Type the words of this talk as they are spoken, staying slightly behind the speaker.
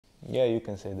Yeah, you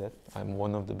can say that. I'm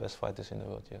one of the best fighters in the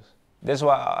world, yes. That's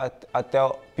why I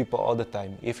tell people all the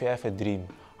time, if you have a dream,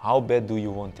 how bad do you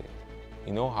want it?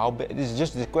 You know, how bad, it's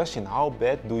just the question, how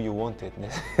bad do you want it?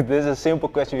 There's a simple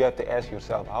question you have to ask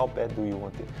yourself, how bad do you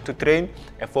want it? To train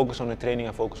and focus on the training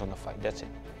and focus on the fight, that's it.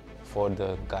 For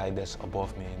the guy that's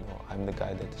above me, you know, I'm the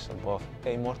guy that is above.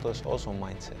 Immortal is also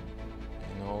mindset,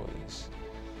 you know,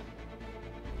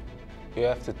 you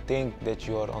have to think that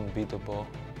you are unbeatable.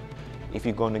 If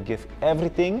you're gonna give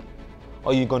everything,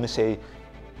 or you're gonna say,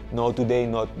 no, today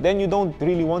not, then you don't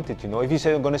really want it, you know. If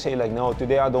you're gonna say like, no,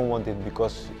 today I don't want it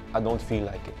because I don't feel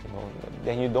like it, you know,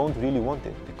 then you don't really want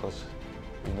it because,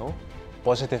 you know,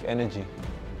 positive energy,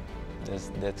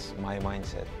 that's my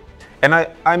mindset. And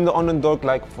I'm the underdog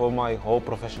like for my whole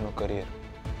professional career.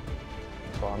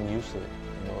 So I'm used to it,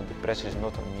 you know, the pressure is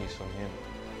not on me, it's on him.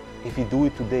 If you do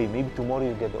it today, maybe tomorrow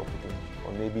you get the opportunity,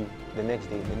 or maybe the next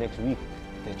day, the next week,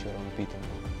 that you're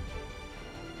unbeatable.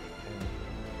 And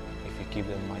if you keep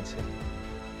that mindset,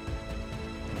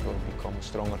 you will become a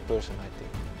stronger person, I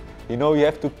think. You know, you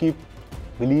have to keep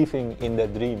believing in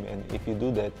that dream, and if you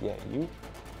do that, yeah,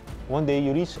 one day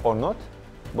you reach or not,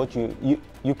 but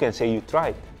you can say you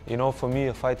tried. You know, for me,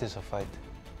 a fight is a fight.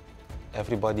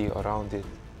 Everybody around it,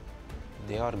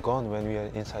 they are gone when we are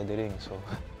inside the ring, so.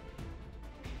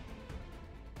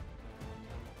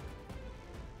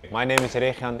 My name is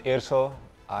Regian Eersel.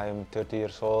 I'm 30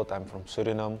 years old, I'm from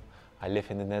Suriname. I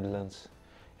live in the Netherlands,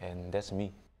 and that's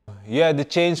me. Yeah, the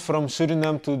change from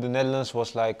Suriname to the Netherlands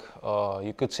was like,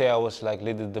 you could say I was like a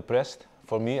little depressed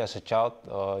for me as a child.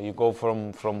 You go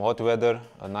from hot weather,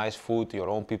 a nice food, your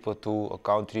own people, to a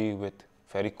country with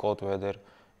very cold weather,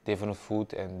 different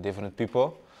food and different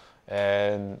people.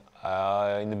 And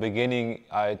in the beginning,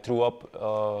 I threw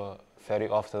up very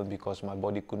often because my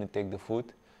body couldn't take the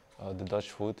food. The Dutch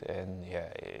food, and yeah,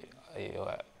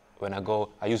 when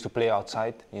I used to play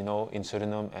outside, you know, in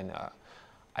Suriname, and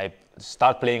I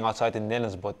started playing outside in the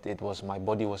Netherlands, but my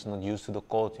body was not used to the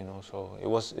cold, you know, so it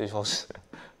was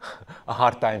a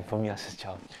hard time for me as a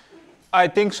child. I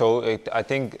think so. I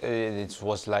think it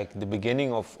was like the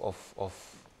beginning of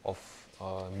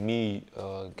me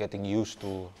getting used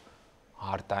to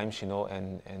hard times, you know,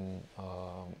 and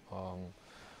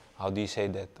how do you say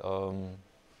that?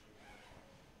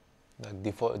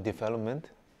 Like development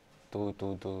to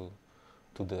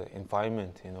the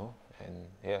environment, you know, and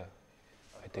yeah,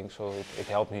 I think so. It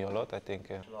helped me a lot, I think.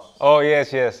 Yeah. Oh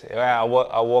yes, yes. Yeah, I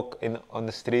walk on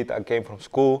the street. I came from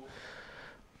school.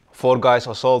 4 guys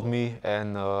assault me,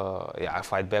 and yeah, I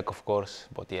fight back, of course.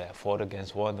 But yeah, 4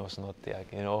 against 1 was not, yeah,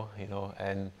 you know,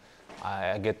 and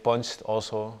I get punched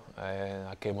also. And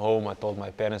I came home. I told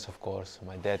my parents, of course.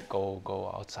 My dad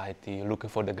go outside, looking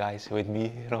for the guys with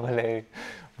me, you know, like,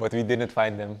 but we didn't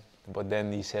find them. But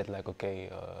then he said like, okay,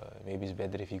 maybe it's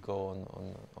better if you go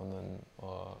on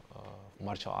a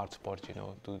martial arts sport, you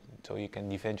know, so you can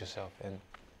defend yourself. And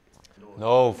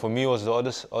no, for me it was the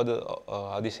other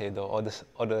how do you say, the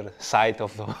other side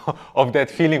of of that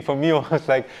feeling. For me it was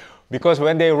like, because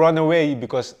when they run away,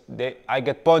 because I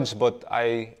get punched, but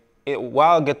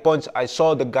while I get punched, I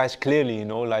saw the guys clearly, you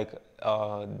know, like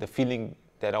the feeling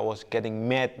that I was getting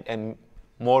mad and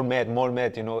more mad,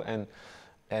 you know, and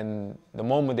the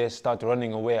moment they start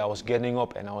running away, I was getting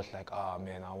up and I was like, ah,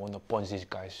 man, I want to punch these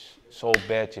guys so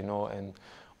bad, you know. And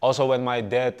also when my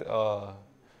dad,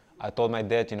 I told my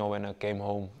dad, you know, when I came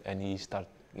home, and he started,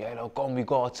 yeah, no, come, we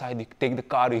go outside, we take the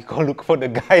car, we go look for the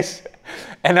guys.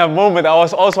 And at the moment I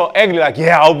was also angry, like,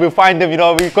 yeah, I will find them, you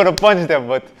know, we could have punched them,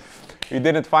 but we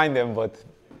didn't find them. But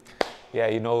yeah,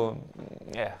 you know,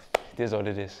 yeah, it is what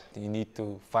it is. You need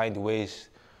to find ways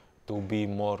to be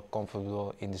more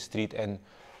comfortable in the street and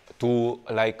to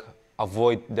like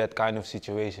avoid that kind of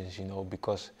situations, you know,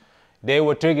 because they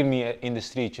were triggering me in the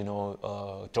street, you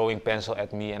know, throwing pencil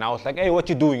at me, and I was like, hey, what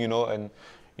you doing, you know? And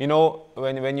you know,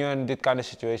 when you're in that kind of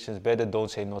situations, better don't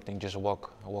say nothing, just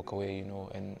walk away, you know.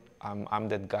 And I'm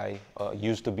that guy,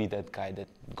 used to be that guy that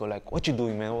go like, what you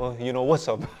doing, man? Well, you know, what's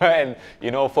up? And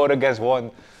you know, 4 against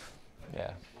 1,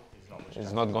 yeah,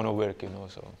 it's not gonna work, you know.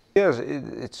 So yes,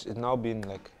 it's now been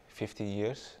like 15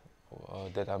 years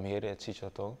that I'm here at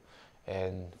Sityodtong,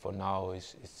 and for now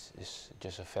it's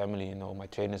just a family, you know. My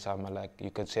trainers are like,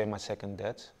 you could say, my second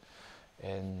dads,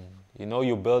 and you know,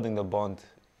 you're building the bond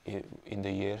in the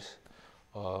years.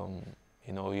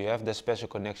 You know, you have that special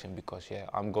connection because, yeah,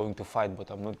 I'm going to fight, but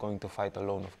I'm not going to fight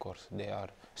alone, of course. They are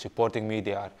supporting me,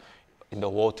 they are in the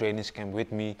whole training camp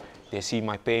with me. They see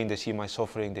my pain, they see my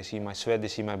suffering, they see my sweat, they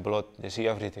see my blood, they see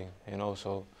everything, you know.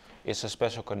 So it's a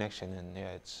special connection, and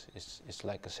yeah, it's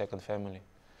like a second family.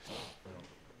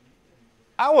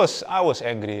 I was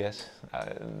angry, yes.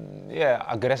 Yeah,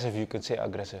 aggressive, you could say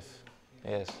aggressive,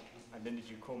 yes. And then did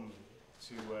you come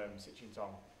to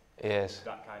Sityodtong Yes. with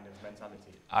that kind of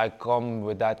mentality? I come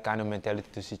with that kind of mentality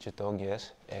to Sityodtong,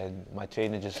 yes. And my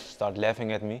trainer just started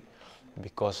laughing at me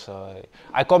because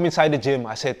I come inside the gym,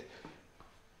 I said,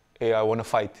 hey, I want to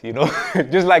fight, you know,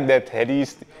 just like that. And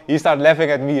he started laughing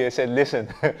at me and said, listen,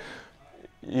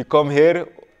 you come here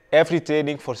every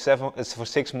training for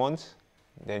 6 months,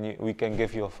 then we can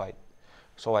give you a fight.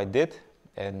 So I did,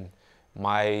 and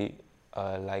my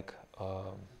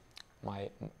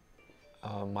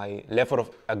my level of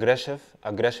aggression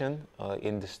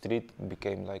in the street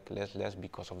became like less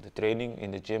because of the training.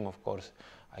 In the gym, of course,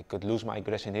 I could lose my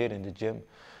aggression here in the gym,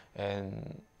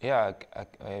 and yeah,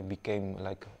 I became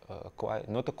like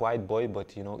not a quiet boy,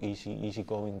 but you know,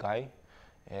 easygoing guy.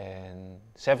 And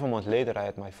 7 months later, I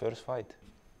had my first fight.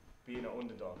 Being an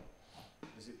underdog,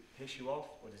 does it piss you off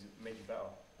or does it make you better?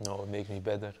 No, it makes me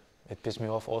better. It pissed me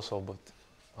off also, but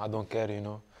I don't care, you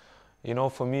know. You know,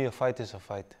 for me, a fight is a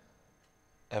fight.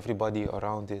 Everybody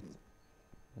around it,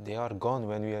 they are gone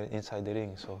when we are inside the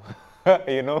ring, so,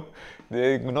 you know,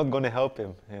 they're not gonna help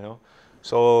him, you know.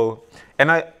 So,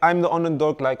 and I'm the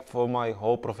underdog like for my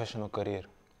whole professional career.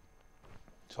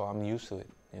 So I'm used to it,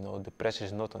 you know, the pressure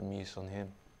is not on me, it's on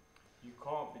him. You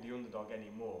can't be the underdog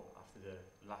anymore after the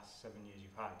last 7 years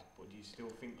you've had, but do you still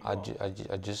think you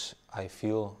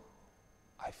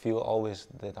I feel always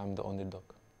that I'm the underdog.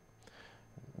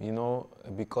 You know,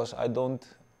 because I don't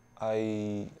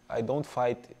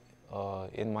fight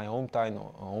in my hometown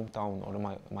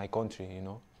or my country, you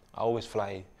know. I always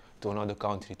fly to another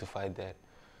country to fight there.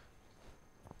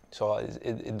 So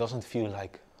it doesn't feel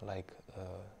like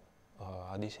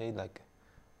how do you say, like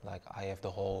I have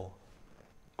the whole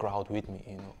crowd with me,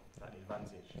 you know. That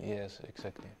advantage. Yes,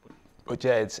 exactly. But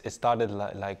yeah, it started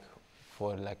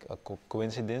for a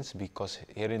coincidence, because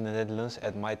here in the Netherlands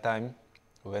at my time,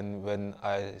 when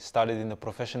I started in the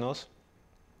professionals,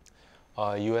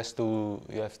 you have to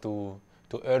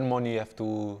earn money, you have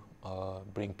to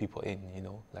bring people in, you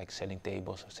know, like selling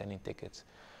tables or selling tickets.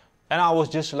 And I was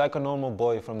just like a normal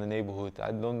boy from the neighborhood.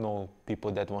 I don't know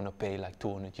people that want to pay like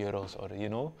 200 euros or, you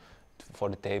know, for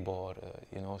the table, or,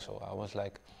 you know, so I was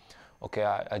like, okay,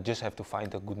 I just have to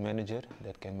find a good manager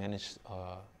that can manage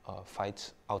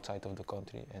fights outside of the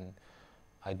country. And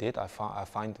I did, I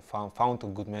found a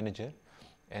good manager,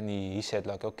 and he said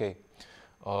like, okay,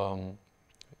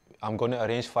 I'm gonna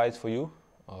arrange fights for you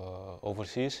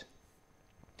overseas,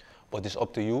 but it's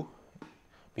up to you,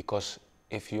 because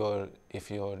if you're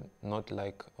not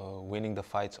like winning the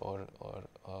fights or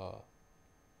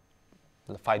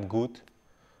fight good,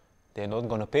 they're not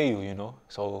gonna pay you, you know.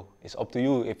 So it's up to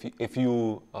you. If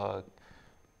you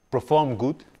perform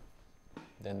good,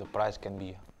 then the price can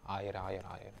be higher.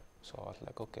 So I was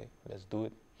like, okay, let's do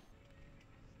it.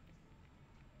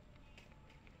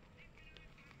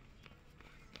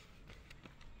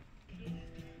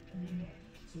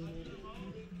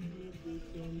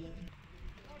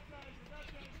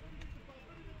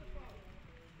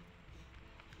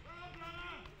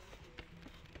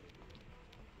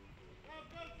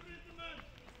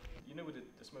 You know, with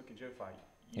the Smoking Joe fight,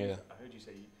 Yeah. I heard you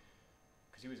say,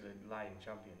 because he was a lying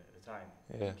champion at the time,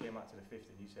 Yeah. you came out to the 5th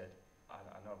and you said, I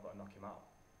know I've got to knock him out.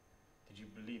 Did you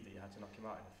believe that you had to knock him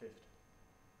out in the 5th?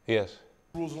 Yes.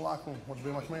 Rules in the locker room. Want to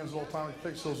be my commands all the time,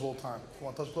 fix those all the time. If you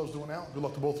want to touch gloves, do it now. Good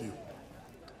luck to both of you.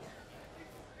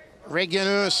 Regian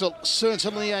Eersel,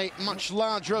 certainly a much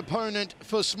larger opponent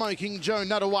for Smoking Joe, no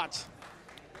matter what.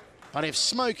 But if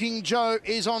Smoking Joe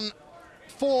is on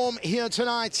form here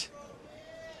tonight,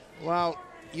 well,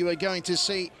 you are going to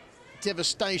see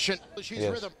devastation. Yes,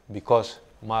 Rhythm. because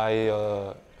my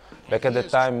back at the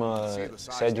time,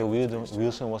 Sergio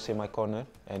Wilson was in my corner,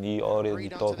 and he already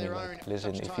told me like,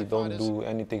 listen, if you don't do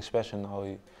anything special now,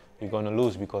 you're gonna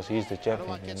lose, because he's the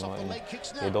champion, you know, and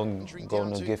they don't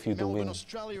gonna give you the win.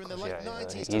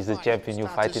 He's the champion. You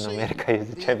fight in America. He's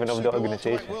the champion of the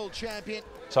organization.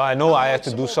 So I know I have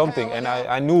to do something, and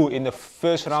I knew in the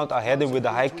first round I had him with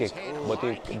the high kick, but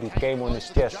it came on his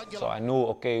chest. So I knew,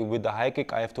 okay, with the high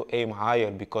kick I have to aim higher,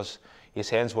 because his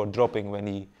hands were dropping when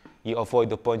he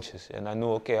avoided the punches. And I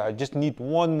knew, okay, I just need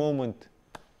one moment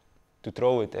to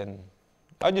throw it, and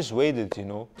I just waited, you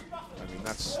know. I mean,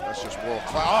 that's just world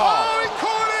class. Oh, he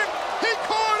caught him! He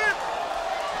caught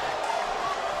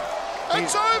him!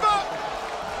 It's over!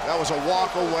 That was a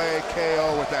walk-away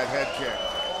KO with that head kick.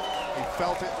 He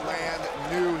felt it land,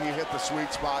 knew he hit the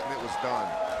sweet spot, and it was done.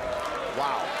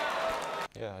 Wow.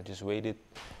 Yeah, I just waited.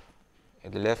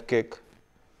 At the left kick,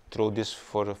 throw this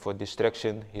for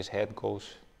distraction. His head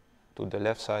goes to the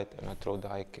left side, and I throw the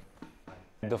high kick.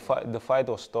 The fight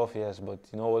was tough, yes, but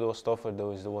you know what was tougher though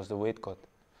was the weight cut.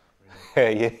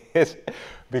 Yes,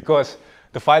 because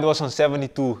the fight was on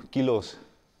 72 kilos,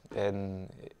 and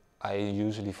I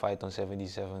usually fight on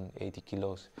 77, 80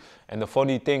 kilos. And the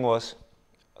funny thing was,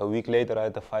 a week later I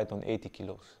had a fight on 80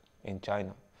 kilos in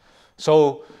China.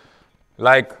 So,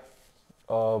 like,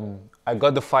 I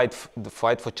got the fight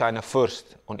for China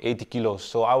first on 80 kilos.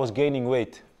 So I was gaining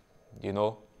weight, you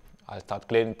know. I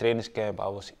started trainers camp, I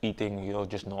was eating, you know,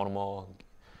 just normal.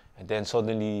 And then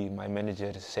suddenly my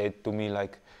manager said to me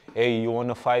like, hey, you want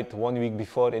to fight 1 week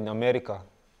before in America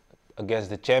against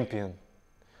the champion?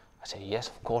 I said, yes,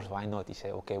 of course, why not? He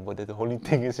said, okay, but the only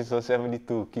thing is it's on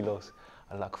 72 kilos.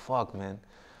 I'm like, fuck, man.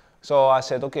 So I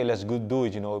said, okay, let's do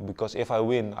it, you know, because if I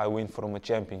win from a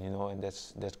champion, you know, and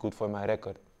that's good for my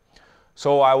record.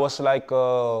 So I was like,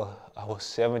 I was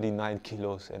 79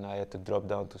 kilos and I had to drop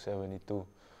down to 72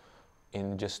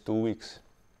 in just 2 weeks.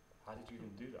 How did you even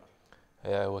do that?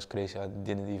 Yeah, it was crazy. I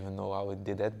didn't even know how I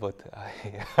did that, but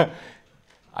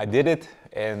I did it,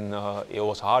 and it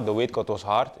was hard. The weight cut was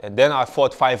hard, and then I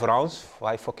fought 5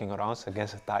 fucking rounds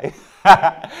against a Thai,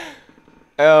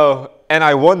 and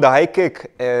I won the high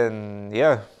kick, and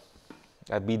yeah,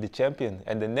 I beat the champion.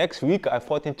 And the next week I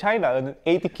fought in China on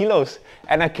 80 kilos,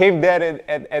 and I came there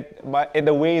in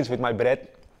the weigh-ins with my bread.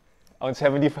 On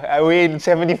 75, I weighed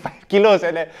 75 kilos,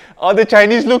 and all the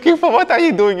Chinese looking for, what are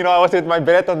you doing? You know, I was with my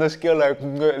bread on the scale, like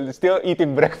still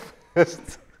eating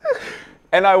breakfast,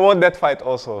 and I won that fight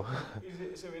also.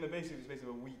 So in a space of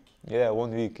a week? Yeah,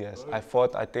 1 week. Yes, I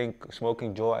fought. I think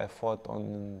Smoking Joe. I fought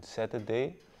on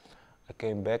Saturday. I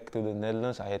came back to the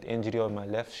Netherlands. I had injury on my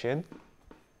left shin.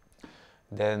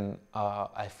 Then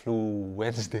I flew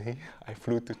Wednesday. I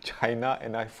flew to China,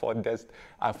 and I fought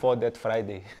that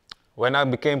Friday. When I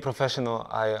became professional,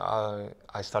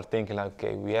 I started thinking like,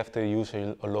 okay, we have to use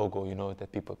a logo, you know,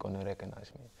 that people are gonna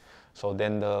recognize me. So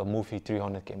then the movie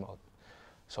 300 came out.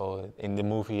 So in the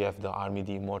movie you have the army,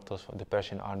 the Immortals, the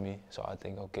Persian army. So I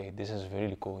think, okay, this is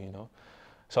really cool, you know.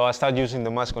 So I started using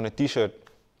the mask on a t-shirt.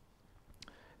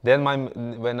 Then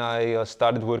when I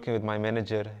started working with my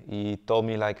manager, he told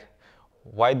me like,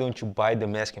 why don't you buy the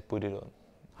mask and put it on?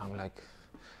 I'm like,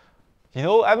 you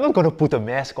know, I'm not gonna put a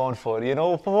mask on for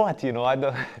what, you know, I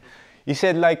don't. He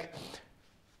said like,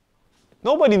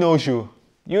 nobody knows you.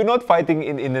 You're not fighting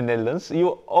in the Netherlands.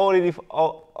 You already,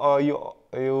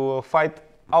 you fight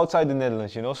outside the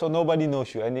Netherlands, you know, so nobody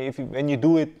knows you. And when you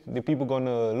do it, the people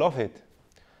gonna love it.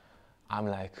 I'm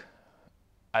like,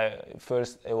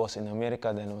 first it was in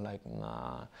America, then I'm like,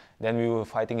 nah. Then we were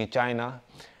fighting in China.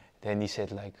 Then he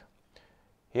said like,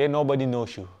 here nobody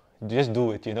knows you. Just do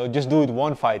it, you know, just do it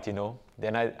one fight, you know.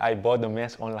 Then I bought the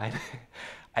mask online.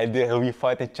 We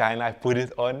fought in China, I put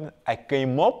it on. I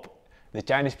came up, the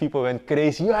Chinese people went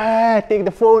crazy. Yeah, take the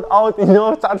phone out, you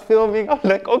know, start filming. I'm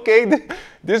like, okay,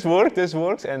 this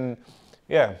works. And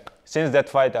yeah, since that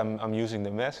fight, I'm using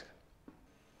the mask.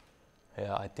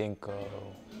 Yeah, I think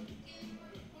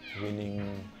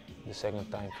winning the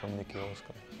second time from Nicky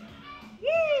Holzken.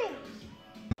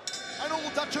 An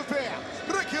all-Dutch affair,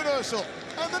 Regian Eersel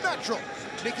and the natural,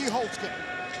 Nicky Holzken.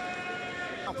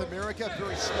 South America,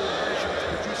 very small nation to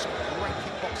produce some great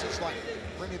kickboxers like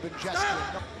Remy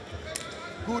Benjaski.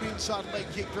 Good inside leg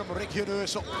kick from Regian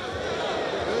Eersel.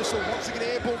 Eersel wants to get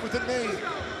airborne with the knee.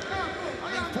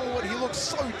 Running forward, he looks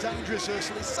so dangerous,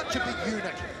 Eersel. He's such a big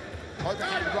unit.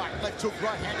 Overhand right, left hook,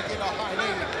 right hand again, a high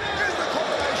knee. Here's the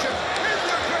combination, here's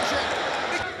the aggression.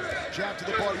 Jab to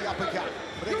the body, uppercut.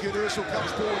 Regian Eersel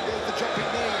comes forward, there's the jumping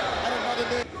knee, and another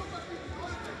knee.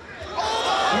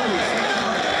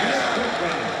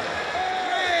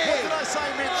 What did I say,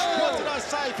 Mitch? What did I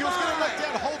say? If he was going to knock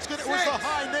down Holzken, it was the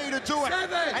high knee to do it.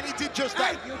 And he did just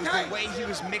that. It was the way he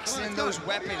was mixing in those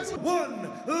weapons. One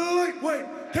lightweight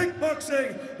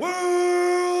kickboxing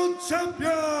world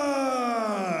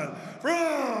champion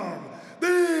from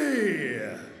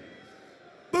the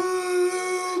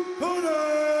blue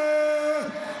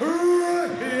corner,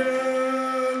 Regian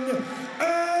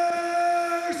Eersel.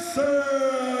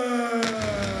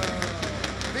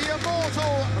 The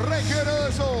immortal Regian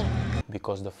Eersel.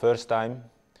 Because the first time,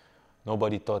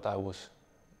 nobody thought I was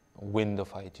win the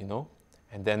fight, you know?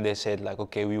 And then they said like,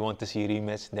 okay, we want to see a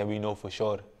rematch, then we know for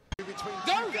sure. Between 2012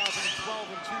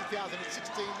 and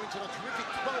 2016, went on a terrific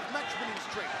 12-match winning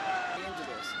streak. Into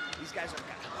this. These guys have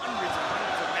got hundreds and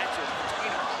hundreds of matches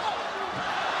between them.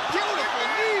 Beautiful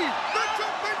knee! The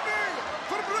jumping knee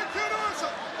from Regian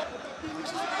Eersel.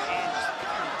 Hands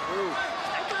coming through.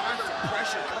 That constant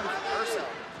pressure coming from Eersel.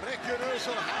 Regian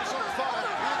Eersel has on fire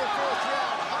in the first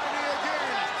round. High knee again.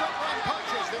 Front line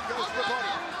punches, then goes to the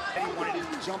body. He wanted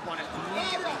to jump on it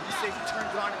immediately. He says he turned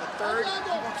it on in the third. He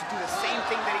wants to do the same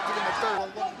thing that he did in the third.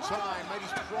 A long time, made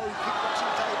his pro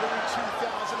kickboxing debut in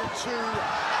 2002.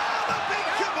 The big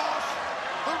kibosh!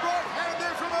 The right hand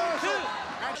there from Eersel.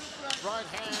 Right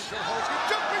hand from Holtzky.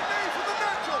 Jumping knee from the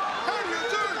natural. How do you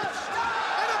do this?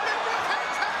 And a big right hand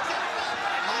tags it.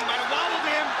 He might have wobbled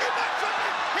him. He might drop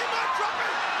it. He might drop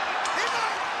it. He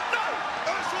might. No!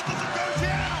 Eersel doesn't go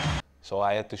down. So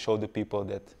I had to show the people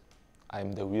that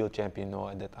I'm the real champion, you know,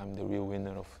 and that I'm the real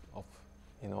winner of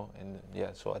you know, and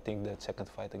yeah, so I think that second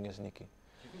fight against Nicky. Do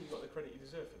you think you got the credit you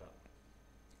deserve for that?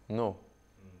 No.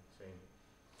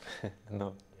 Same.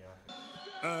 No. Yeah.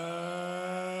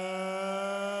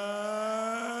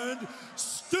 And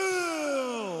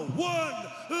still one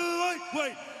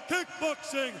lightweight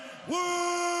kickboxing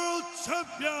world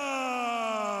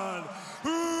champion,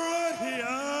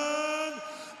 Regian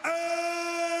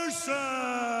Eersel.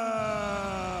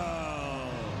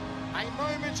 A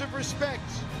moment of respect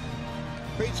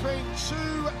between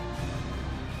two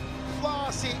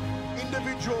classy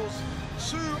individuals,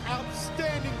 two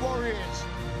outstanding warriors.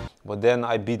 But then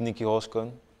I beat Nicky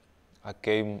Hosken. I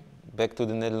came back to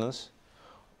the Netherlands.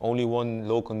 Only one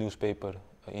local newspaper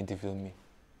interviewed me.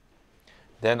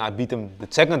 Then I beat him the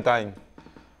second time.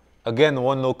 Again,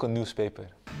 one local newspaper.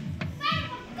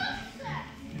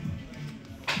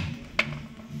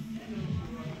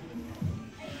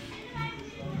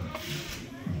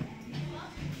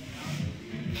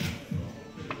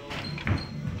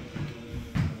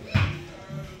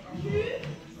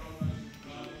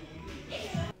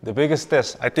 The biggest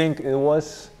test, I think it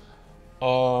was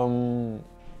a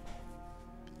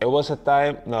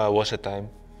time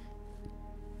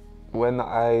when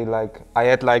I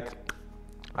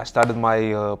started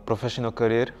my professional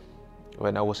career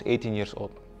when I was 18 years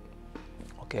old.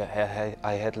 Okay,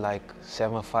 I had like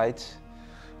 7 fights.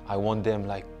 I won them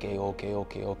like KO, KO,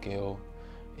 KO, KO.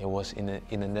 It was in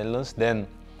the Netherlands. Then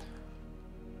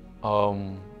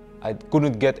I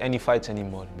couldn't get any fights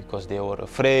anymore because they were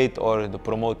afraid, or the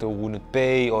promoter wouldn't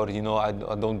pay, or you know, I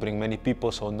don't bring many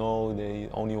people, so no, they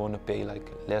only want to pay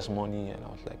like less money, and I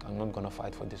was like, I'm not gonna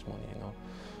fight for this money, you know.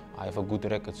 I have a good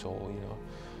record, so you know.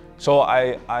 So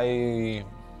I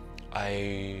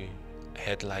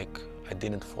had like, I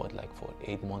didn't fight like for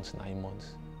 8 months, 9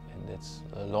 months, and that's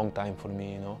a long time for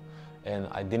me, you know. And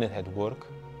I didn't have work,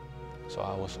 so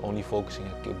I was only focusing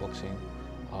on kickboxing.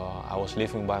 I was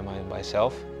living by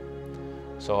myself.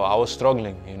 So I was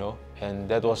struggling, you know, and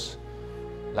that was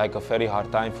like a very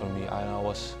hard time for me. I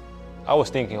was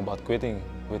thinking about quitting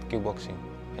with kickboxing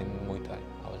and Muay Thai.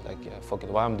 I was like, yeah, fuck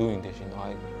it, why I'm doing this, you know.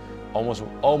 I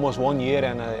almost 1 year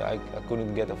and I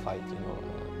couldn't get a fight, you know.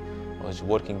 I was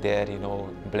working there, you know,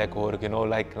 black work, you know,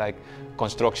 like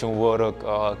construction work,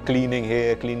 cleaning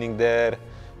here, cleaning there.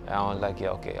 And I was like,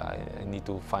 yeah, okay, I need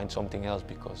to find something else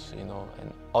because, you know,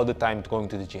 and all the time going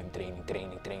to the gym,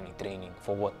 training,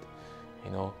 for what? You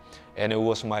know, and it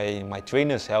was my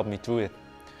trainers helped me through it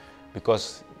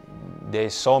because they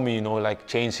saw me, you know, like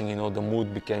changing, you know, the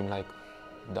mood became like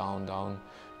down,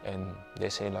 and they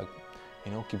say like,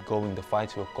 you know, keep going, the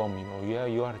fights will come, you know, yeah,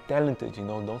 you are talented, you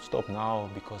know, don't stop now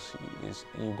because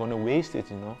you're gonna waste it,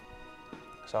 you know.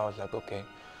 So I was like, okay,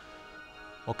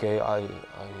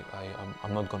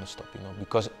 I'm not gonna stop, you know,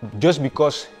 because just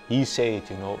because he said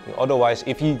it, you know, otherwise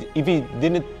if he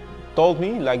didn't told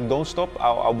me like don't stop,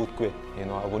 I would quit, you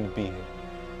know, I wouldn't be here.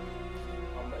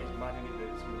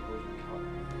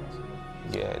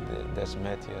 Yeah, that's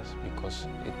mad, yes, because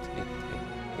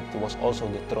it was also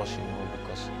the trust, you know,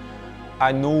 because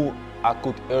I knew I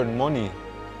could earn money,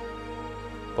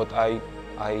 but I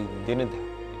didn't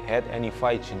had any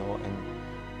fights, you know, and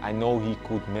I know he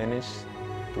could manage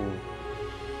to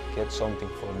get something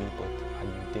for me, but I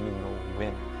didn't know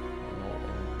when, you know,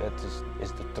 and that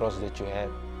is the trust that you have.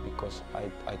 Because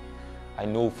I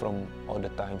know from other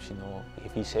times, you know,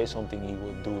 if he says something, he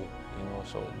will do it, you know.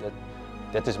 So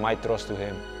that is my trust to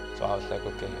him. So I was like,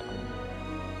 okay,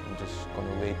 I'm just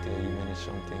gonna wait till you manage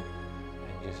something,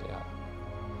 and just yeah.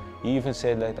 He even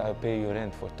said that I pay you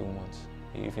rent for 2 months.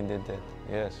 He even did that.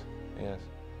 Yes,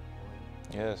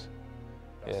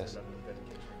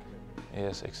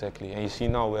 exactly. And you see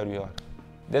now where we are.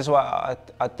 That's why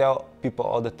I tell people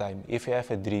all the time: if you have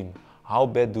a dream, how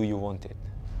bad do you want it?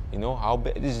 You know, how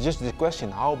bad, this is just the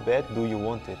question, how bad do you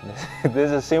want it?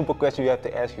 This is a simple question you have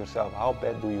to ask yourself, how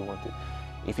bad do you want it?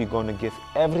 If you're gonna give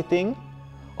everything,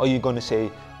 or you're gonna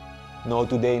say, no,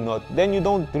 today not, then you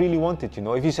don't really want it, you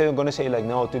know. If you're gonna say like,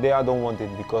 no, today I don't want it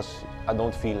because I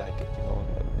don't feel like it, you know,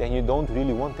 then you don't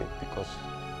really want it because,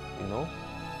 you know,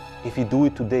 if you do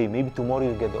it today, maybe tomorrow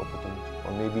you'll get the opportunity,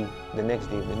 or maybe the next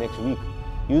day, the next week.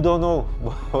 you don't know,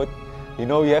 but you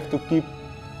know, you have to keep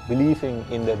believing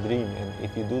in that dream, and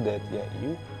if you do that,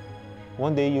 yeah,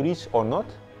 one day you reach or not,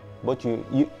 but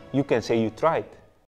you can say you tried.